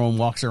shoes that everyone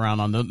walks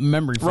around on, the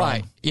memory foam.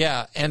 Right.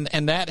 Yeah, and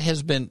that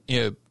has been,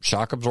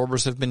 shock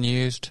absorbers have been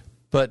used.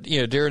 But,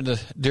 during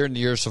the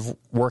years of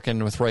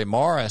working with Ray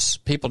Morris,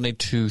 people need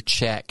to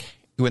check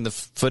when the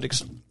foot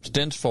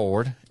extends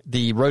forward,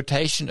 the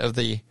rotation of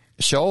the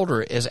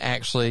shoulder is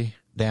actually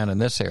down in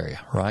this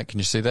area, right? Can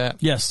you see that?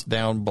 Yes.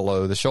 Down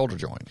below the shoulder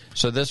joint.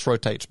 So this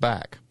rotates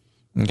back.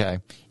 Okay.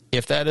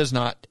 If that is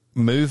not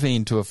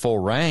moving to a full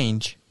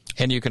range,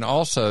 and you can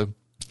also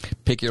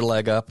pick your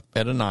leg up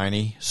at a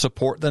 90,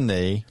 support the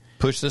knee,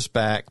 push this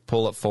back,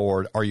 pull it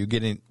forward. Are you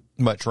getting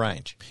much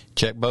range?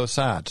 Check both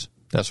sides.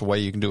 That's a way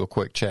you can do a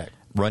quick check.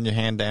 Run your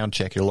hand down,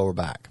 check your lower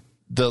back.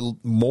 The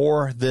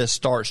more this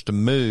starts to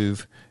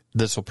move,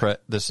 this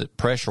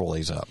pressure will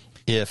ease up.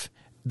 If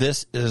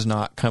this is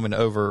not coming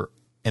over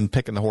and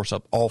picking the horse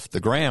up off the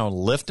ground,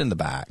 lifting the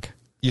back,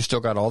 you still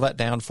got all that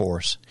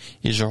downforce.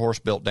 Is your horse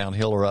built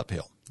downhill or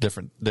uphill?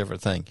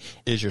 Different thing.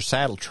 Is your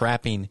saddle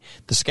trapping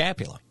the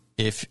scapula?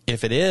 If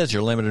it is,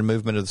 your limited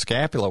movement of the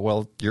scapula,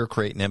 well, you're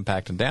creating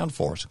impact and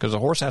downforce because the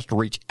horse has to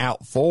reach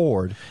out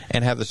forward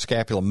and have the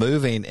scapula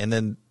moving, and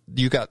then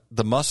you got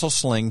the muscle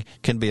sling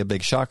can be a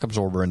big shock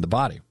absorber in the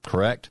body,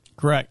 correct?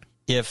 Correct.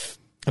 If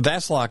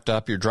that's locked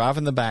up, you're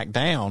driving the back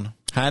down,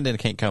 hind end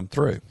can't come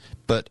through.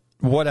 But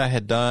what I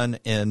had done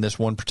in this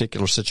one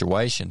particular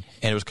situation,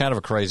 and it was kind of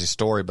a crazy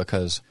story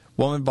because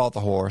woman bought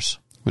the horse,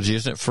 was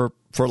using it for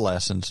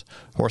lessons.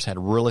 Horse had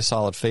really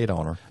solid feet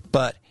on her,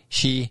 but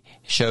she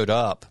showed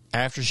up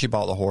after she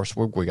bought the horse.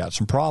 We got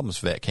some problems.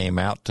 Vet came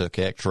out, took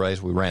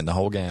x-rays. We ran the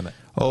whole gamut.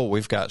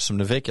 We've got some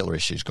navicular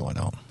issues going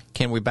on.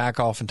 Can we back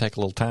off and take a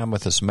little time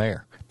with this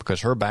mare?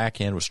 Because her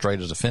back end was straight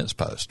as a fence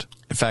post.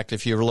 In fact,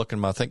 if you ever look at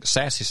my,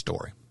 Sassy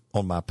story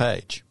on my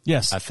page.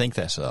 Yes. I think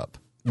that's up.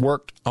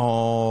 Worked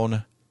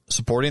on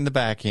supporting the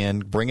back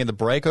end, bringing the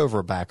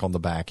breakover back on the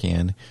back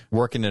end,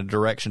 working in a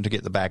direction to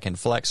get the back end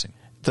flexing.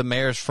 The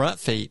mare's front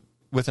feet,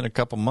 within a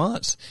couple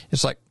months,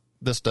 it's like,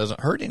 this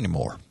doesn't hurt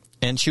anymore.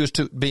 And she was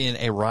being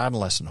a ride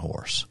lesson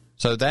horse.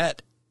 So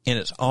that in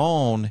its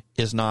own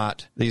is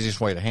not the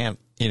easiest way to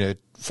handle,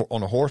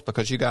 on a horse,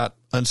 because you got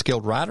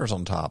unskilled riders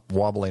on top,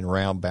 wobbling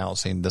around,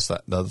 bouncing, this,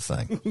 that, and the other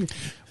thing.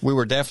 We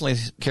were definitely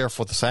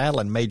careful with the saddle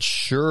and made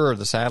sure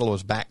the saddle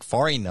was back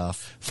far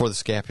enough for the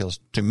scapulas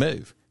to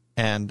move.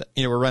 And,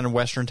 we're running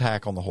Western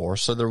tack on the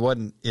horse, so there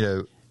wasn't,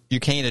 you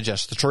can't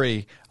adjust the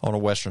tree on a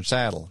Western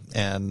saddle.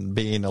 And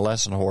being a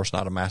lesson horse,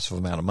 not a massive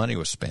amount of money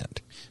was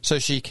spent. So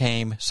she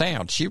came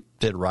sound. She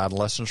did riding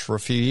lessons for a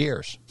few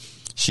years.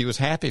 She was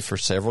happy for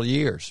several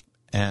years.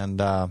 And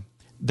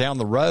down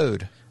the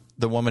road,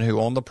 the woman who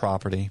owned the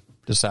property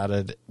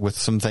decided, with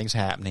some things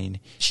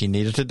happening, she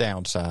needed to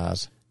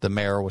downsize. The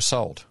mare was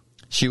sold.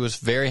 She was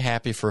very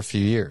happy for a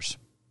few years,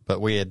 but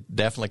we had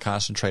definitely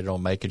concentrated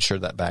on making sure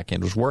that back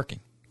end was working.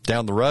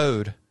 Down the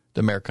road,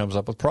 the mare comes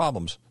up with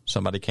problems.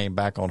 Somebody came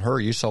back on her.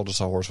 You sold us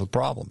a horse with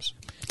problems.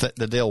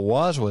 The deal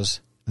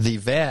was the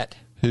vet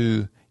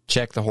who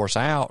checked the horse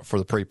out for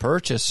the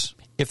pre-purchase,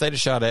 if they'd have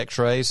shot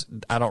x-rays,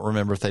 I don't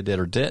remember if they did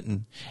or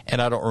didn't,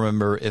 and I don't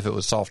remember if it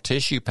was soft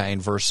tissue pain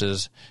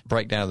versus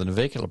breakdown of the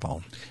navicular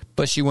bone.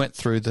 But she went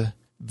through the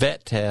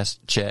vet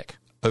test, check,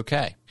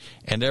 okay.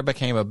 And there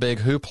became a big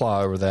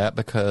hoopla over that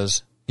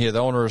because, the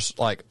owner's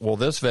like, well,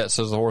 this vet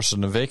says the horse is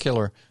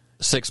navicular.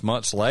 6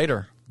 months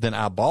later, then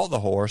I bought the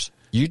horse.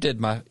 You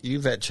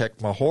vet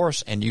checked my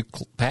horse, and you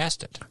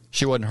passed it.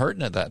 She wasn't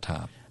hurting at that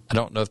time. I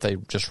don't know if they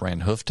just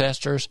ran hoof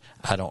testers.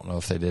 I don't know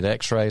if they did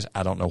x-rays.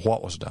 I don't know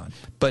what was done.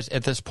 But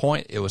at this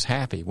point, it was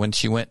happy. When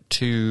she went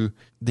to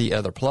the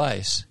other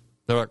place,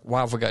 they're like, why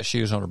have we got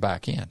shoes on her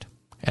back end?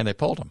 And they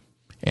pulled them.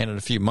 And in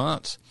a few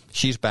months,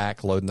 she's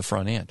back loading the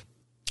front end.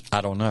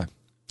 I don't know.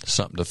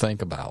 Something to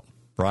think about,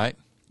 right?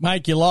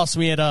 Mike, you lost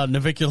me at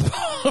Navicular.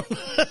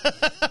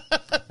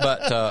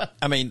 But,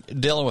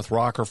 dealing with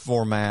rocker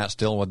formats,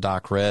 dealing with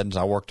Doc Reddens,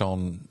 I worked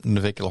on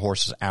Navicular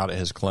horses out at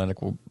his clinic.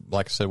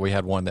 Like I said, we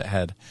had one that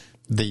had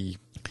the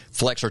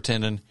flexor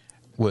tendon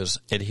was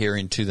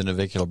adhering to the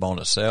navicular bone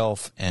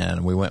itself,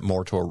 and we went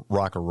more to a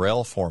rocker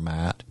rail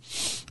format.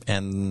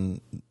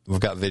 And we've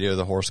got video of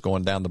the horse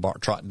going down the bar,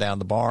 trotting down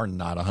the barn,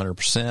 not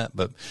 100%,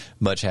 but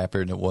much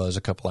happier than it was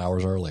a couple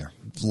hours earlier.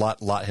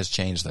 Lot has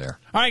changed there.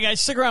 All right,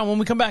 guys, stick around. When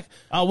we come back,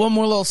 one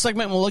more little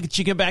segment, and we'll look at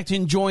you get back to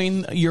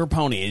enjoying your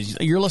pony.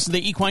 You're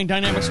listening to Equine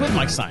Dynamics with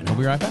Mike Stein. We'll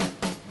be right back.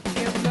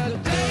 In the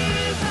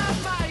days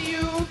of my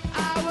youth,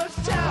 I was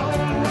told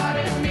what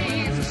it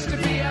means to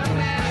be a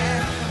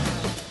man.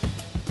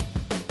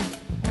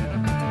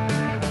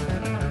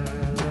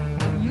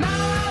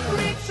 Now I've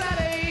reached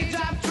that age,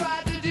 I've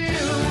tried to do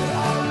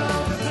all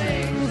those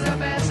things the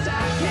best I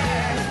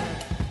can.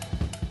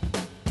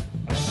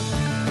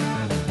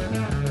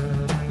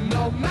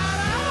 No matter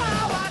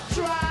how I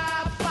try,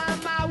 I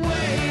find my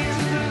way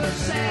through the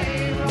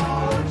same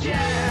old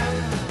jam.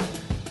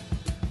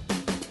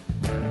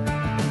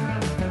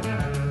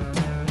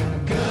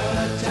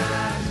 Good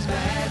times,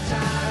 bad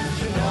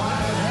times, you know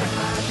I've had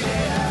my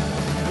share.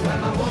 When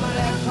my woman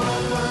left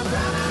home for a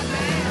brown-eyed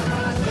man,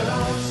 but I still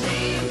don't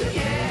seem to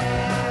care.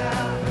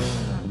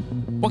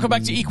 Welcome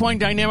back to Equine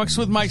Dynamics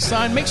with Mike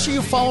Stein. Make sure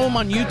you follow him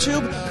on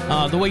YouTube.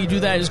 The way you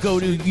do that is go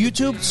to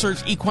YouTube,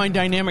 search Equine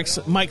Dynamics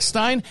Mike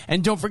Stein,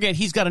 and don't forget,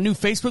 he's got a new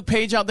Facebook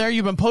page out there.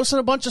 You've been posting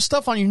a bunch of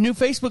stuff on your new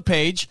Facebook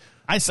page.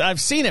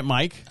 I've seen it,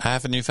 Mike. I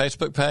have a new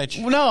Facebook page.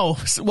 No.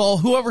 Well,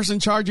 whoever's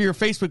in charge of your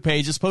Facebook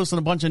page is posting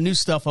a bunch of new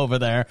stuff over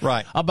there.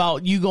 Right.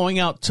 About you going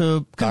out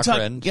to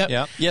Kentucky.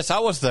 Yep. Yes, I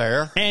was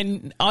there.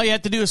 And all you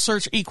have to do is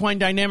search Equine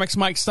Dynamics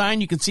Mike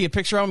Stein. You can see a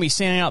picture of him. He's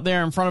standing out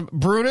there in front of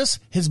Brutus,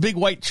 his big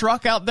white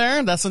truck out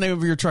there. That's the name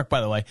of your truck,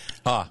 by the way.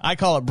 I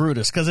call it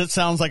Brutus because it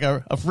sounds like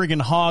a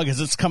friggin' hog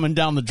as it's coming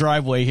down the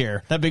driveway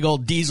here. That big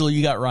old diesel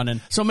you got running.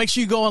 So make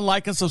sure you go and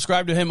like and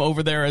subscribe to him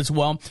over there as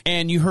well.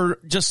 And you heard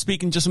just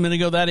speaking just a minute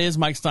ago, that is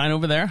Mike Stein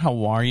over there.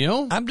 How are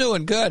you? I'm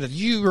doing good.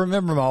 You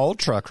remember my old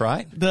truck,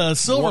 right? The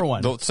silver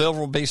one. The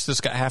silver beast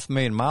that's got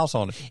 500,000 miles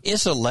on it.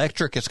 It's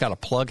electric. It's got a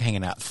plug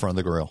hanging out the front of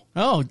the grill.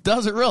 Oh,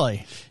 does it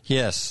really?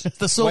 Yes. It's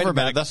the silverback. Wait a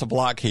minute, that's a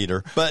block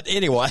heater. But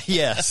anyway,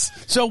 yes.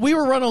 So we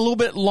were running a little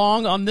bit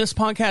long on this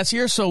podcast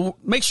here, so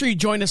make sure you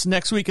join us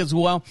next week as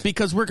well,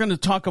 because we're going to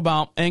talk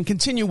about and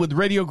continue with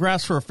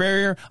radiographs for a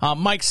farrier.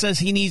 Mike says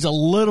he needs a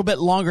little bit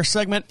longer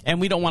segment,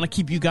 and we don't want to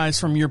keep you guys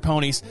from your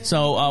ponies.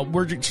 So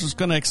we're just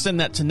going to extend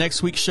that to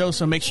next week's show,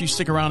 so make sure you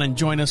stick around and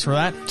join us for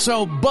that.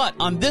 So, but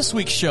on this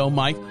week's show,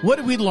 Mike, what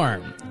did we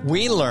learn?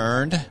 We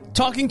learned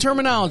talking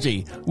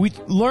terminology. We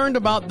learned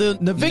about the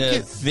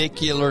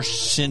navicular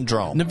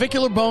syndrome.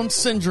 Navicular bone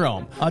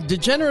syndrome, a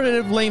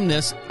degenerative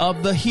lameness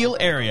of the heel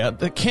area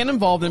that can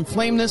involve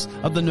inflammedness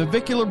of the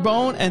navicular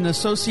bone and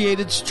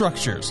associated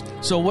structures.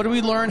 So what do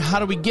we learn? How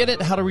do we get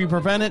it? How do we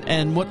prevent it?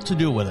 And what to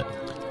do with it?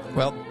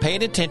 Well,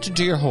 paying attention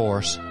to your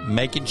horse,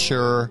 making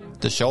sure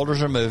the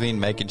shoulders are moving,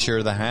 making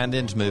sure the hind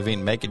end's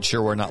moving, making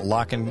sure we're not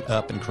locking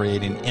up and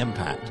creating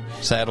impact.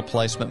 Saddle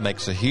placement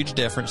makes a huge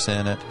difference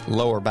in it.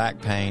 Lower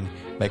back pain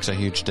makes a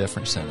huge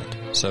difference in it.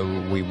 So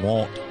we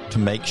want to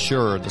make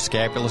sure the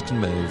scapula can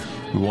move.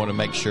 We want to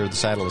make sure the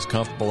saddle is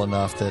comfortable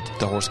enough that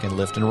the horse can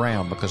lift and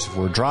round, because if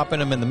we're dropping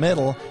them in the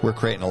middle, we're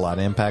creating a lot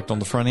of impact on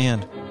the front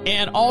end.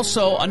 And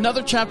also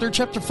another chapter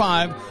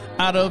 5,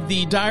 out of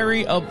the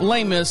Diary of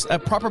Lameness, A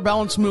Proper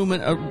Balance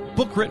Movement, a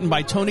book written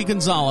by Tony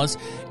Gonzalez.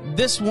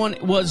 This one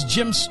was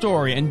Jim's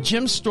story, and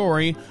Jim's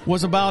story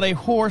was about a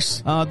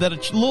horse that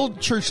a little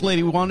church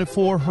lady wanted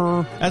for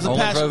her as a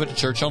Only pastor. drove it to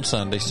church on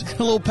Sundays.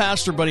 A little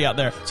pastor buddy out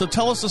there. So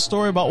tell us the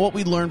story about what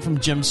we learned from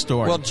Jim's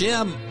story. Well,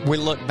 Jim, we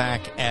look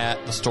back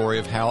at the story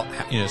of how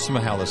some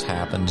of how this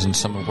happens and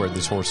some of where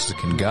these horses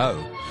can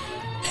go.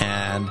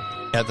 And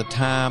at the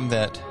time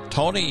that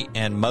Tony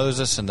and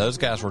Moses and those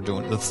guys were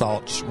doing, the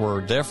thoughts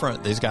were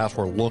different. These guys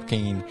were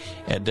looking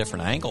at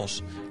different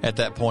angles. At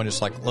that point,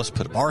 it's like, let's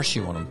put a bar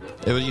shoe on them.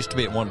 It used to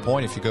be at one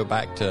point, if you go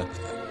back to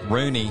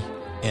Rooney,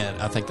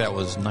 and I think that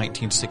was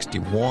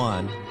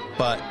 1961,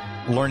 but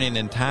learning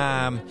in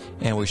time,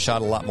 and we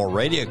shot a lot more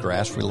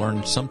radiographs, we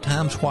learned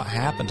sometimes what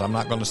happens. I'm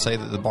not going to say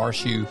that the bar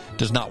shoe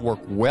does not work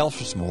well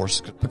for some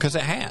horses, because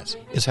it has.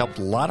 It's helped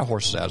a lot of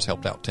horses out. It's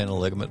helped out tendon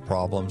ligament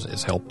problems.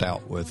 It's helped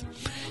out with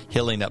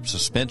healing up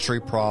suspensory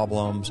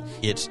problems.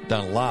 It's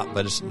done a lot,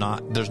 but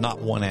there's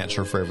not one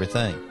answer for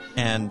everything.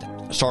 And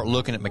start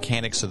looking at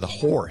mechanics of the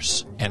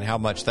horse and how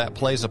much that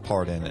plays a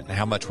part in it, and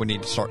how much we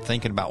need to start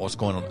thinking about what's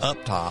going on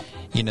up top.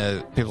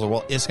 People are,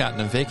 well, it's got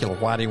navicular.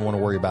 Why do you want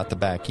to worry about the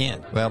back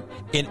end? Well,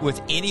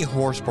 With any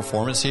horse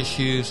performance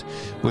issues,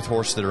 with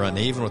horses that are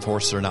uneven, with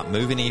horses that are not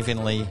moving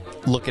evenly,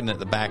 looking at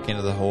the back end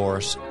of the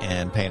horse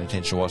and paying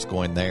attention to what's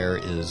going there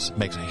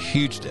makes a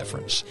huge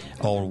difference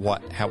on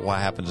what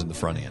happens in the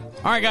front end.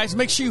 All right, guys,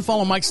 make sure you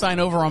follow Mike Stein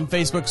over on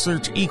Facebook.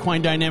 Search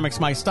Equine Dynamics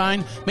Mike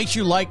Stein. Make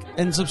sure you like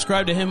and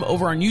subscribe to him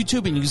over on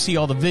YouTube, and you can see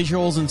all the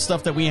visuals and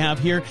stuff that we have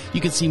here.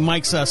 You can see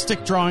Mike's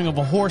stick drawing of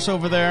a horse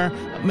over there.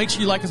 Make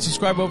sure you like and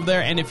subscribe over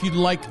there. And if you'd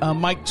like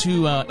Mike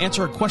to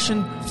answer a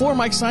question for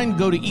Mike Stein,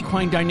 go to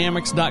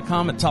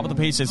equinedynamics.com. At the top of the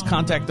page says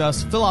Contact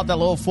Us. Fill out that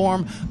little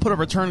form, put a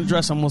return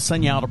address, and we'll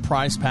send you out a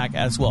prize pack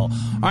as well.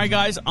 All right,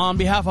 guys, on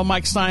behalf of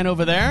Mike Stein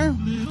over there,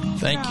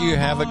 thank you.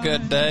 Have a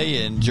good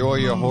day. Enjoy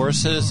your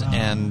horses,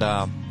 and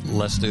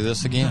let's do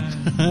this again.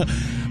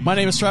 My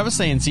name is Travis,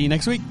 saying see you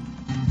next week.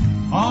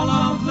 All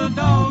of the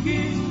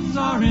doggies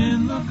are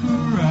in the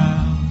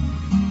corral.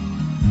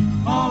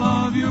 All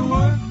of your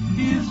work